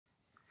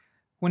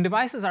When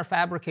devices are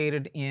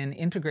fabricated in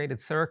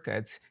integrated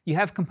circuits, you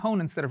have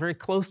components that are very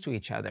close to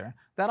each other.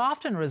 That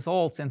often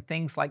results in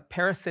things like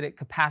parasitic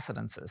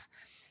capacitances.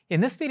 In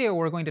this video,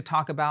 we're going to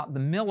talk about the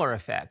Miller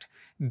effect.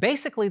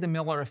 Basically, the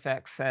Miller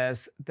effect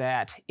says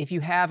that if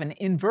you have an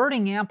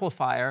inverting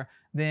amplifier,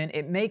 then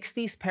it makes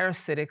these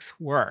parasitics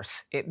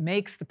worse. It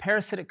makes the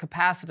parasitic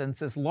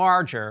capacitances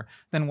larger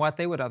than what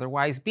they would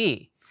otherwise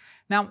be.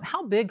 Now,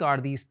 how big are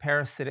these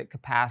parasitic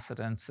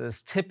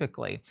capacitances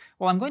typically?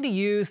 Well, I'm going to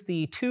use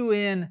the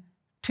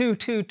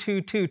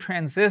 2N2222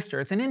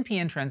 transistor. It's an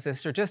NPN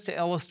transistor just to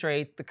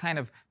illustrate the kind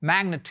of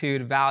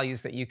magnitude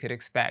values that you could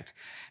expect.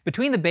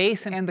 Between the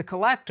base and the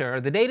collector,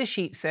 the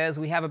datasheet says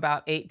we have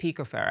about 8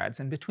 picofarads.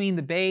 And between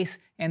the base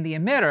and the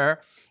emitter,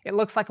 it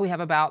looks like we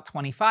have about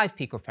 25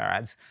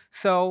 picofarads.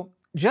 So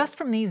just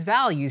from these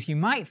values, you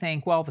might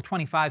think, well, the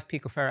 25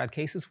 picofarad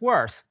case is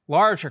worse.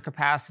 Larger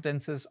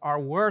capacitances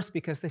are worse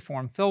because they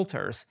form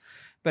filters.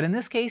 But in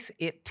this case,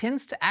 it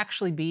tends to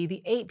actually be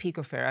the 8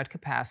 picofarad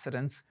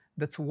capacitance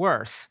that's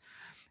worse,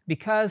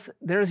 because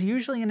there's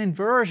usually an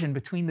inversion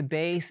between the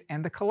base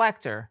and the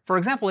collector. For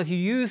example, if you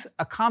use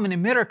a common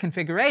emitter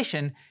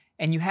configuration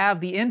and you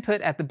have the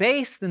input at the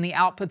base, then the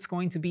output's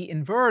going to be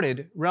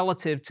inverted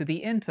relative to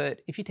the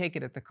input if you take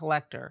it at the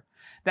collector.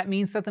 That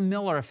means that the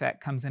Miller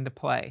effect comes into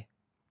play.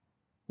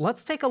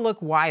 Let's take a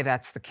look why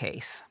that's the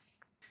case.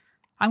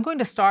 I'm going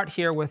to start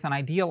here with an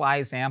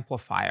idealized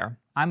amplifier.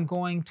 I'm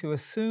going to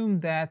assume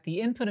that the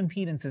input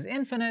impedance is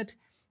infinite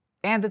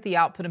and that the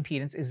output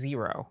impedance is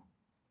 0.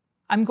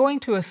 I'm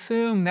going to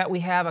assume that we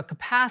have a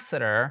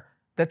capacitor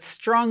that's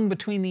strung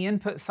between the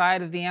input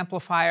side of the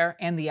amplifier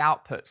and the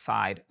output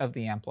side of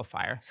the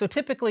amplifier. So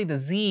typically the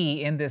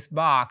Z in this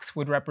box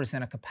would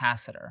represent a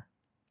capacitor.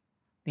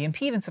 The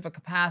impedance of a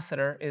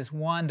capacitor is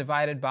 1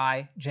 divided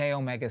by j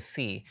omega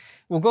c.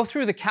 We'll go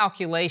through the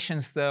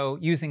calculations, though,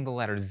 using the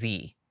letter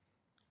Z.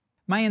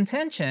 My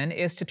intention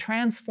is to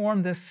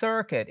transform this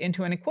circuit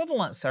into an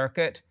equivalent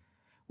circuit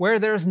where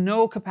there's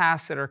no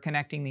capacitor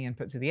connecting the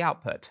input to the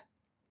output.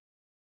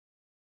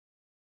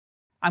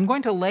 I'm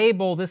going to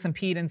label this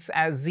impedance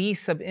as Z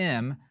sub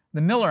m,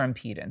 the Miller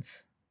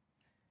impedance.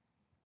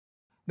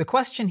 The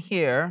question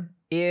here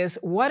is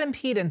what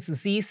impedance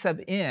Z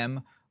sub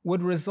m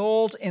would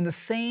result in the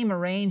same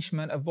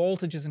arrangement of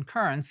voltages and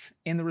currents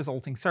in the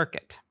resulting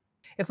circuit.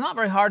 It's not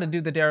very hard to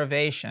do the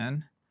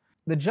derivation.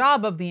 The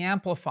job of the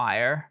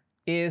amplifier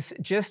is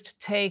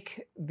just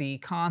take the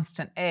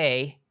constant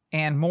A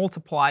and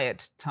multiply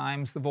it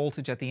times the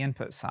voltage at the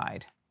input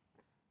side.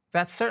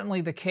 That's certainly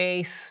the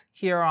case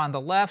here on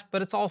the left,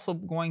 but it's also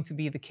going to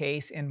be the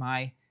case in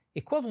my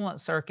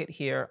equivalent circuit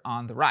here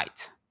on the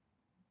right.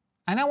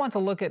 I now want to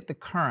look at the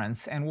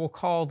currents, and we'll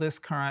call this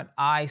current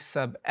I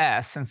sub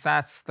S, since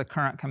that's the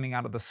current coming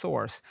out of the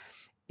source.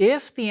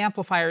 If the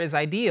amplifier is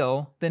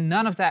ideal, then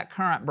none of that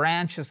current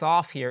branches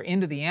off here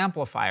into the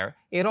amplifier.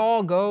 It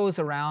all goes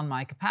around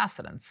my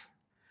capacitance.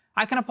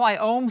 I can apply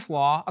Ohm's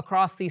law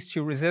across these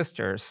two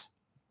resistors.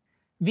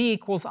 V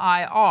equals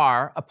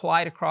IR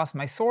applied across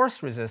my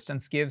source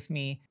resistance gives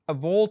me a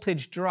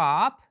voltage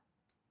drop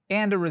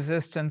and a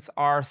resistance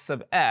R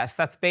sub S.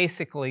 That's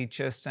basically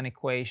just an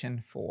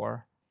equation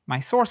for my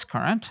source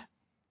current.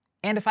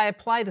 And if I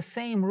apply the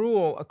same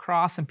rule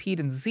across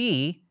impedance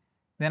Z,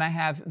 then I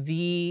have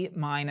V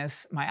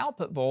minus my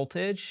output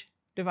voltage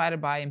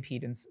divided by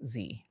impedance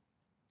Z.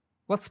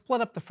 Let's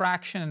split up the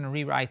fraction and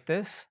rewrite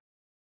this.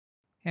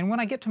 And when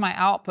I get to my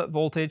output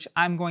voltage,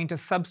 I'm going to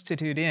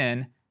substitute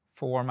in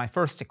for my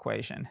first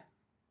equation.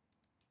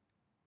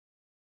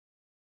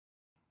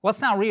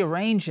 Let's now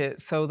rearrange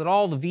it so that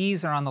all the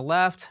V's are on the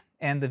left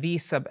and the V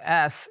sub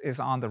S is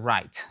on the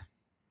right.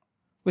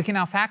 We can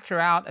now factor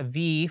out a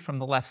V from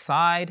the left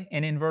side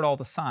and invert all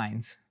the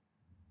signs.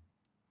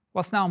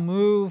 Let's now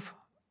move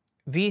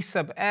V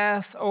sub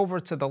S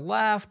over to the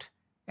left,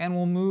 and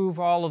we'll move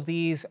all of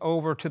these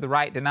over to the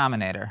right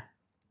denominator.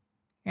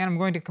 And I'm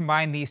going to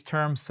combine these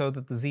terms so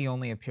that the Z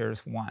only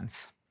appears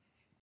once.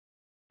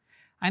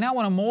 I now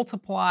want to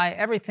multiply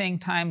everything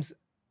times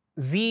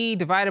Z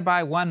divided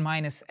by 1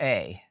 minus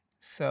A.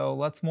 So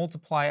let's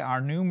multiply our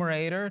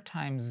numerator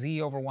times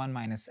Z over 1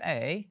 minus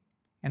A.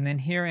 And then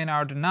here in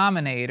our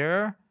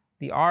denominator,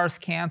 the r's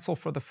cancel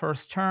for the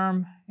first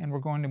term, and we're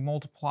going to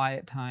multiply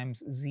it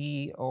times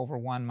Z over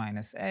 1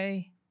 minus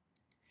A.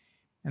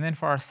 And then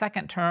for our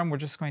second term, we're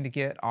just going to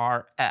get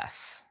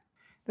Rs.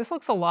 This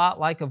looks a lot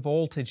like a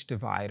voltage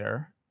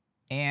divider.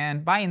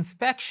 And by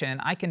inspection,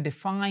 I can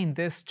define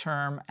this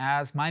term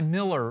as my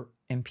Miller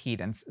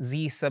impedance,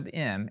 Z sub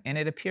m, and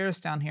it appears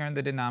down here in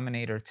the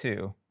denominator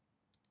too.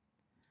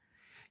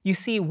 You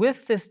see,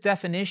 with this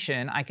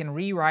definition, I can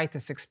rewrite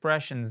this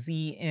expression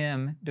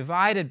Zm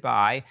divided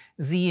by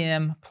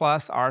Zm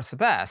plus R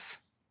sub S.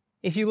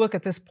 If you look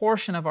at this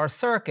portion of our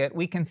circuit,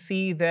 we can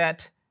see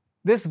that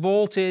this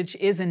voltage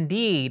is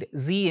indeed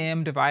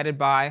Zm divided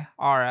by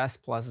Rs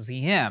plus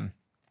Zm.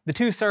 The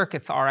two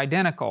circuits are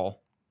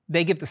identical.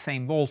 They give the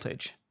same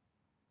voltage.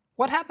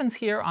 What happens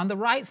here on the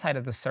right side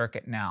of the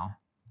circuit now?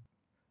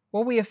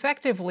 Well, we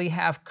effectively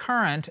have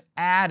current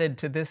added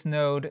to this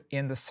node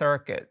in the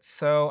circuit.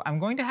 So I'm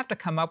going to have to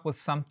come up with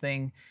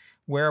something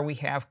where we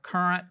have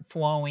current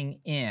flowing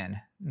in.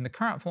 And the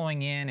current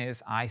flowing in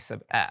is I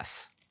sub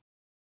s.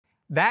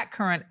 That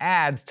current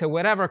adds to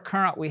whatever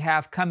current we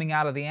have coming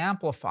out of the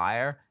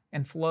amplifier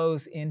and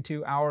flows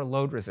into our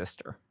load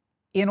resistor.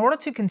 In order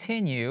to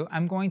continue,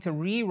 I'm going to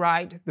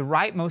rewrite the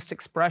rightmost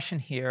expression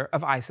here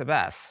of I sub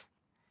s.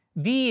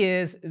 V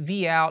is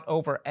V out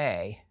over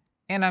A,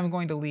 and I'm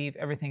going to leave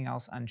everything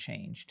else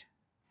unchanged.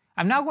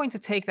 I'm now going to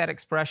take that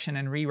expression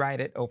and rewrite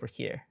it over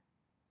here.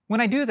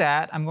 When I do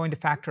that, I'm going to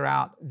factor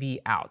out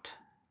V out.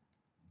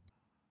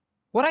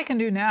 What I can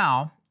do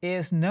now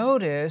is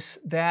notice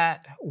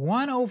that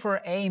 1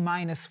 over A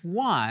minus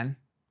 1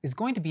 is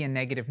going to be a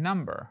negative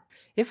number.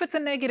 If it's a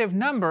negative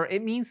number,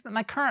 it means that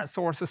my current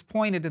source is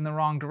pointed in the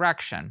wrong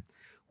direction.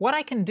 What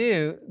I can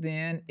do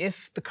then,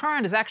 if the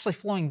current is actually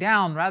flowing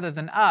down rather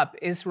than up,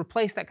 is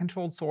replace that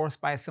controlled source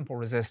by a simple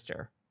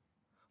resistor.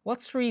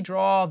 Let's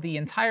redraw the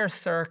entire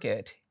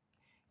circuit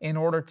in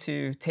order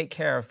to take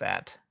care of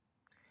that.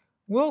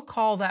 We'll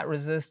call that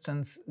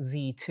resistance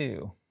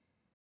Z2.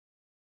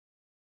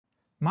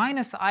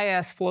 Minus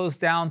Is flows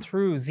down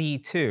through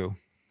Z2.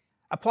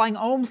 Applying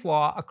Ohm's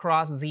law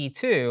across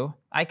Z2,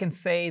 I can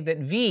say that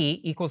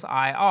V equals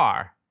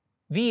IR.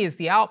 V is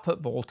the output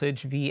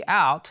voltage, V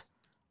out.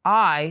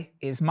 I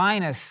is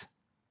minus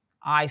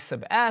I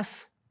sub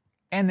s,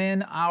 and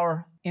then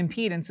our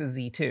impedance is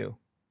Z2.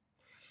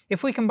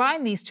 If we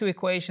combine these two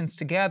equations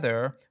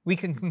together, we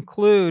can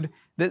conclude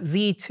that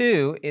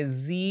Z2 is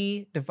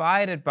Z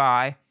divided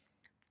by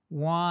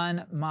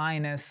 1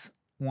 minus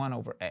 1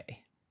 over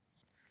A.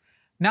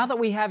 Now that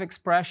we have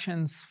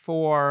expressions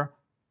for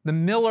the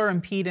Miller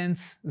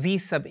impedance Z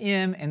sub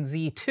m and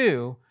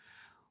Z2,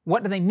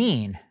 what do they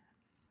mean?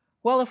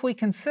 Well, if we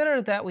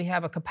consider that we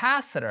have a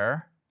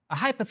capacitor, a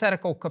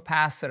hypothetical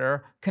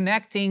capacitor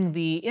connecting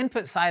the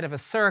input side of a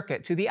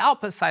circuit to the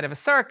output side of a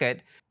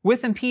circuit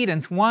with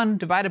impedance 1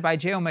 divided by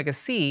j omega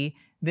c,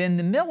 then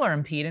the Miller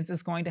impedance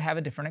is going to have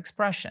a different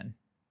expression.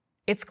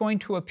 It's going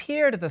to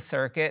appear to the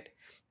circuit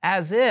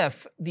as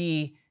if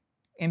the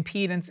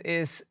impedance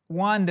is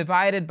 1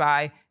 divided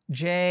by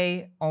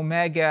j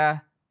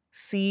omega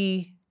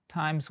c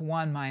times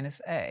 1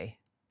 minus a.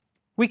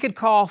 We could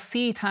call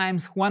c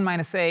times 1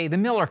 minus a the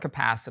Miller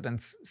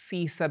capacitance,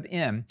 c sub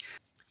m.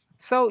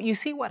 So you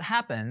see what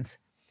happens.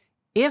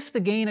 If the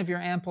gain of your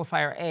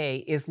amplifier A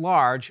is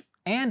large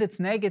and it's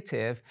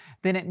negative,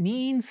 then it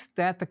means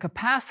that the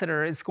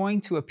capacitor is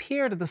going to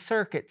appear to the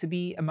circuit to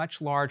be a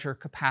much larger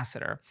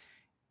capacitor.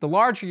 The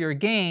larger your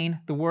gain,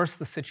 the worse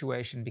the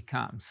situation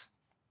becomes.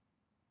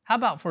 How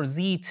about for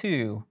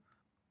Z2?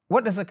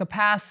 What does a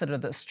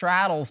capacitor that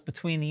straddles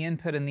between the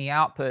input and the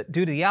output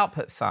do to the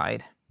output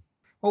side?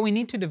 Well, we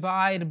need to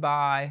divide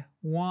by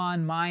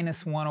 1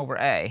 minus 1 over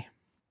A.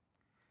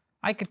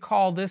 I could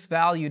call this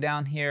value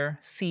down here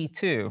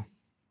C2.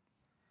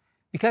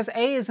 Because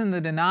A is in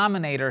the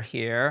denominator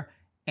here,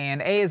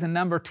 and A is a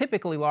number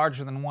typically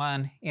larger than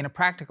 1 in a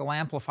practical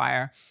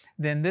amplifier,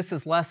 then this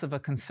is less of a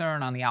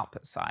concern on the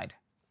output side.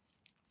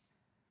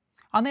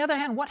 On the other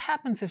hand, what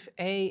happens if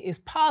A is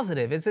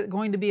positive? Is it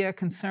going to be a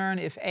concern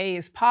if A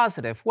is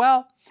positive?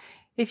 Well,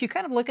 if you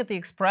kind of look at the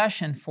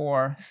expression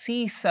for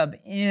C sub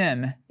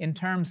m in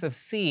terms of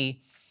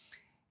C,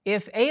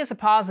 if A is a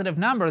positive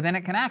number, then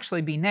it can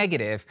actually be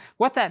negative.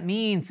 What that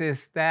means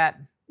is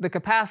that the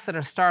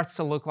capacitor starts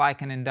to look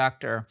like an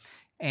inductor,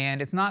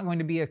 and it's not going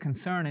to be a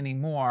concern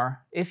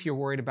anymore if you're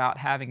worried about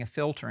having a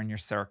filter in your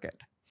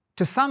circuit.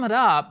 To sum it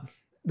up,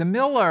 the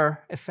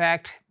Miller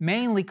effect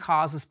mainly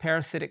causes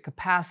parasitic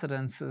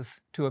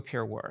capacitances to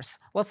appear worse.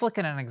 Let's look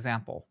at an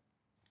example.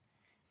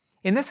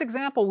 In this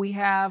example, we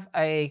have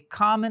a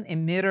common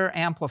emitter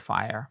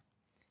amplifier.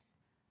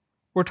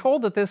 We're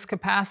told that this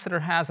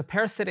capacitor has a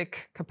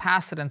parasitic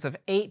capacitance of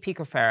 8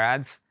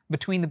 picofarads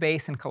between the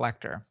base and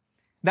collector.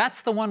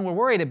 That's the one we're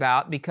worried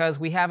about because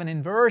we have an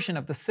inversion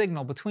of the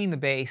signal between the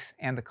base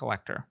and the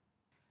collector.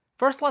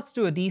 First, let's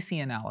do a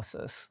DC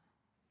analysis.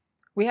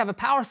 We have a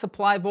power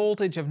supply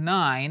voltage of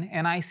 9,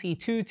 and I see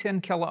two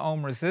 10 kilo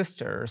ohm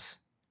resistors.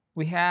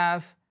 We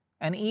have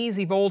an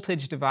easy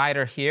voltage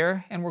divider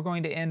here, and we're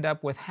going to end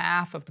up with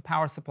half of the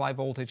power supply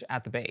voltage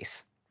at the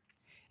base.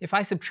 If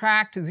I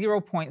subtract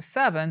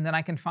 0.7, then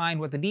I can find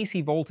what the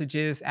DC voltage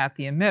is at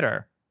the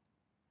emitter.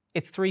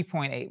 It's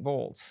 3.8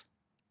 volts.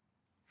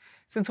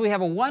 Since we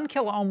have a 1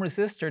 kilo ohm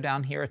resistor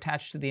down here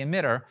attached to the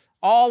emitter,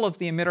 all of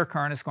the emitter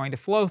current is going to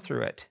flow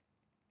through it.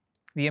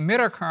 The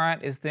emitter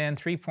current is then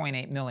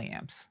 3.8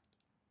 milliamps.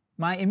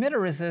 My emitter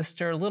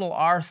resistor, little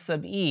r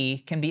sub e,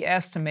 can be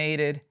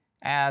estimated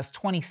as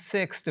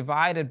 26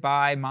 divided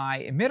by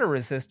my emitter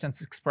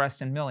resistance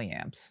expressed in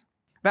milliamps.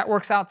 That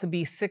works out to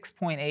be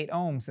 6.8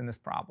 ohms in this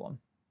problem.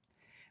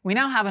 We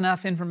now have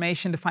enough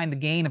information to find the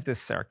gain of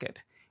this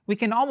circuit. We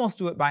can almost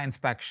do it by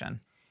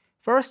inspection.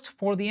 First,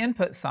 for the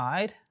input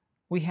side,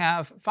 we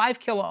have 5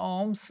 kilo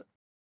ohms,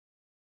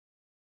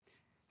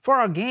 For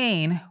our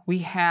gain, we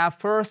have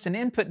first an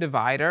input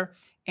divider,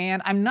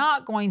 and I'm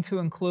not going to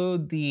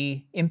include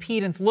the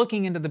impedance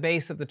looking into the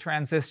base of the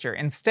transistor.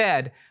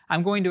 Instead,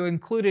 I'm going to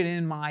include it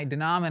in my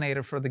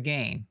denominator for the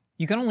gain.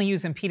 You can only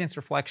use impedance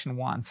reflection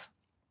once.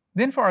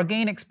 Then for our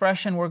gain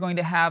expression, we're going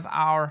to have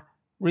our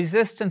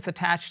resistance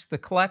attached to the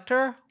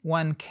collector,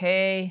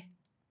 1K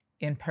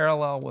in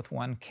parallel with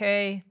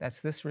 1K. That's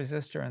this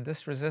resistor and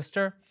this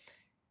resistor.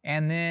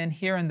 And then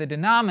here in the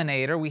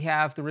denominator, we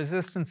have the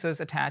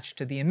resistances attached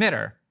to the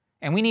emitter.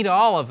 And we need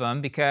all of them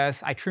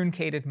because I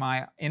truncated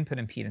my input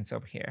impedance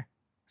over here.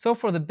 So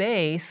for the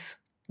base,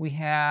 we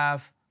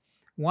have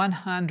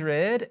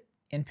 100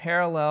 in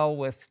parallel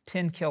with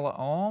 10 kilo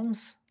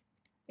ohms,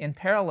 in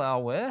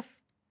parallel with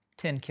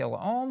 10 kilo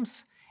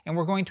ohms. And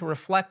we're going to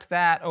reflect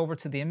that over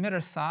to the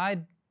emitter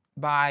side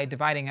by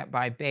dividing it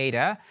by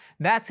beta.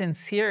 That's in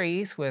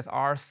series with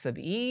R sub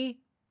E,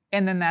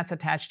 and then that's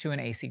attached to an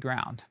AC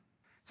ground.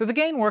 So the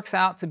gain works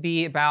out to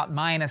be about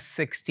minus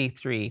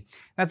 63.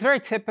 That's very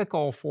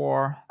typical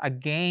for a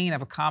gain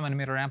of a common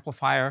emitter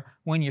amplifier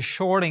when you're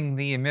shorting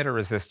the emitter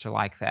resistor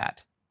like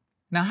that.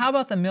 Now how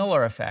about the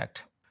Miller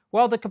effect?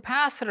 Well, the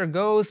capacitor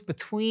goes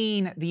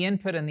between the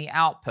input and the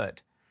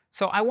output.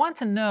 So I want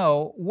to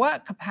know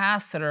what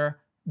capacitor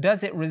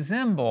does it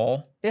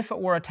resemble if it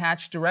were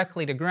attached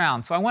directly to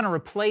ground. So I want to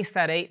replace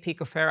that 8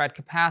 picofarad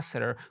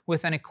capacitor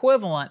with an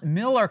equivalent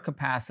Miller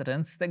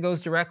capacitance that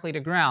goes directly to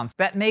ground.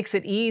 That makes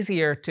it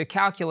easier to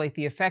calculate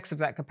the effects of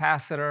that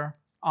capacitor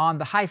on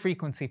the high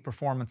frequency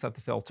performance of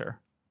the filter.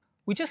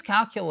 We just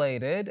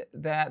calculated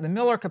that the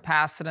Miller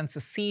capacitance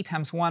is C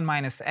times 1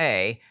 minus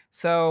A.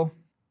 So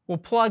we'll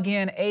plug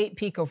in 8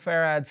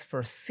 picofarads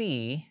for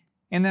C.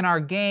 And then our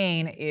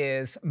gain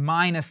is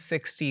minus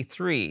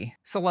 63.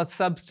 So let's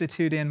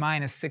substitute in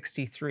minus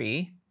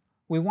 63.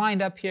 We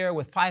wind up here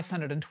with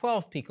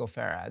 512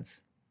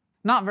 picofarads.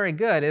 Not very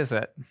good, is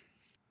it?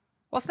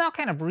 Let's now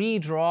kind of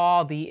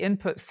redraw the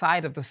input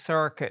side of the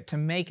circuit to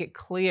make it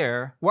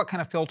clear what kind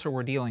of filter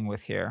we're dealing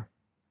with here.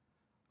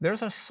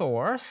 There's our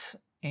source,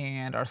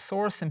 and our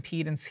source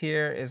impedance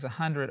here is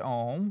 100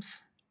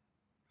 ohms.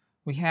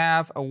 We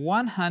have a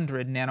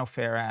 100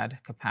 nanofarad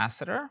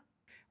capacitor.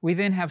 We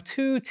then have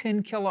two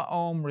 10 kilo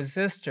ohm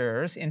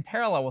resistors in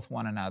parallel with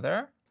one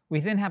another.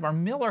 We then have our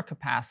Miller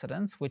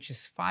capacitance, which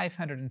is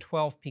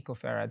 512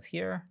 picofarads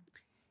here.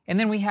 And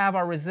then we have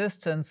our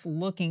resistance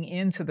looking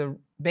into the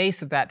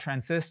base of that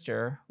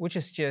transistor, which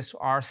is just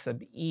R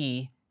sub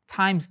E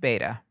times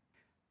beta.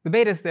 The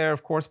beta is there,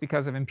 of course,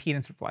 because of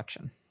impedance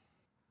reflection.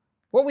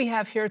 What we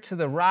have here to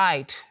the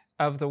right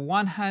of the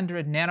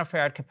 100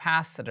 nanofarad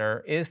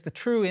capacitor is the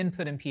true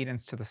input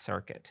impedance to the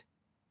circuit.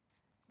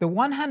 The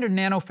 100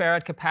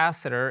 nanofarad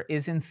capacitor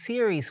is in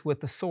series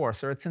with the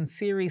source, or it's in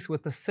series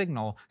with the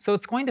signal, so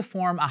it's going to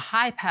form a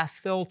high-pass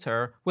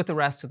filter with the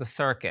rest of the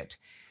circuit.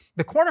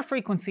 The corner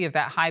frequency of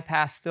that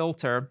high-pass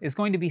filter is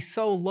going to be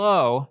so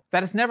low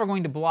that it's never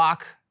going to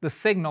block the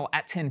signal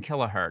at 10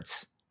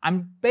 kilohertz.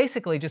 I'm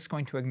basically just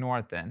going to ignore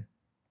it then.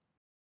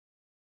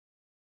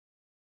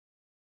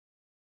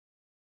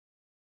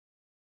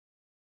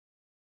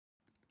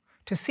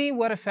 To see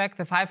what effect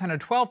the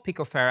 512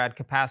 picofarad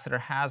capacitor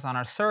has on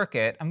our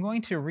circuit, I'm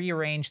going to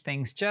rearrange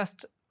things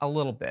just a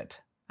little bit.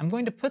 I'm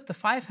going to put the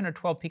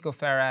 512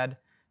 picofarad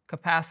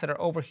capacitor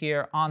over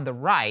here on the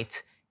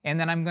right, and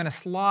then I'm going to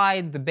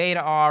slide the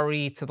beta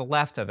RE to the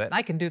left of it. And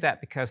I can do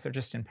that because they're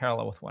just in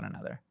parallel with one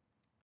another.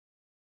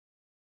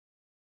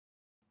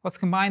 Let's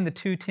combine the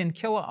two 10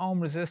 kilo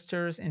ohm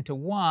resistors into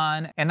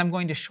one, and I'm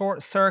going to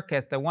short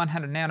circuit the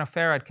 100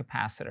 nanofarad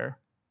capacitor.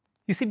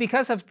 You see,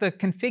 because of the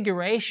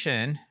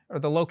configuration or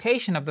the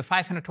location of the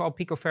 512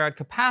 picofarad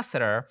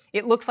capacitor,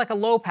 it looks like a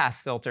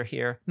low-pass filter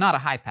here, not a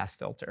high-pass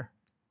filter.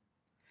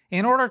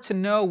 In order to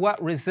know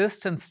what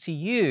resistance to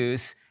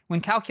use when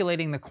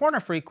calculating the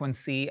corner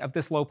frequency of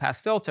this low-pass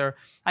filter,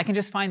 I can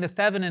just find the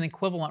Thevenin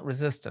equivalent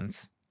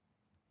resistance.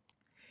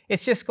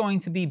 It's just going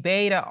to be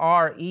beta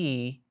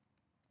RE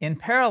in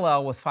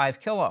parallel with 5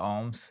 kilo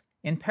ohms,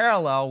 in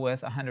parallel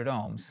with 100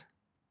 ohms.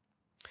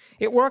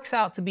 It works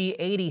out to be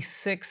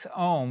 86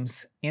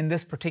 ohms in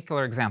this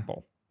particular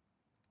example.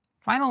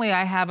 Finally,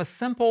 I have a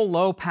simple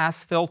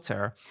low-pass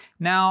filter.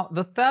 Now,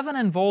 the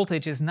Thevenin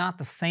voltage is not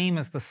the same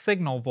as the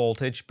signal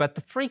voltage, but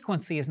the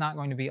frequency is not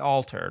going to be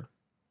altered.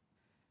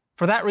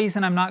 For that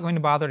reason, I'm not going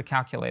to bother to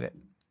calculate it.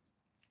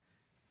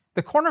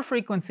 The corner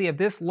frequency of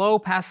this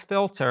low-pass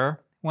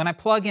filter, when I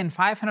plug in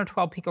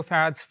 512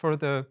 picofarads for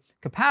the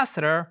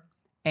capacitor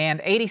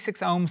and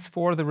 86 ohms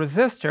for the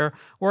resistor,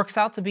 works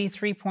out to be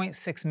 3.6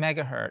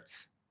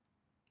 megahertz.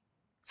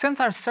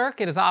 Since our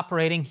circuit is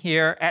operating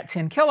here at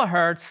 10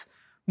 kilohertz,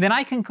 then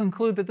I can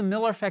conclude that the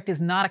Miller effect is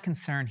not a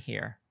concern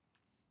here.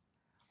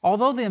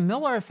 Although the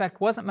Miller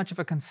effect wasn't much of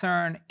a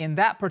concern in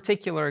that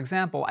particular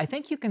example, I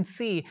think you can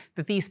see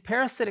that these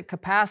parasitic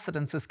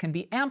capacitances can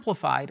be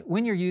amplified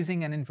when you're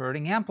using an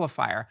inverting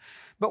amplifier.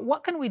 But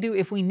what can we do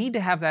if we need to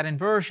have that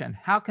inversion?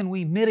 How can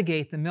we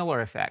mitigate the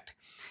Miller effect?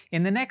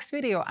 In the next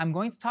video, I'm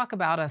going to talk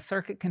about a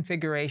circuit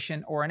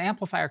configuration or an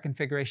amplifier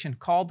configuration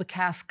called the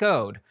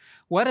cascode.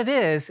 What it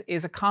is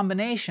a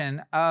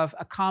combination of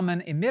a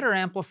common emitter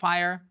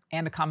amplifier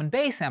and a common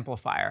base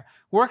amplifier.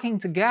 Working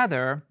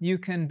together, you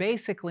can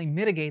basically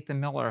mitigate the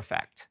Miller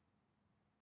effect.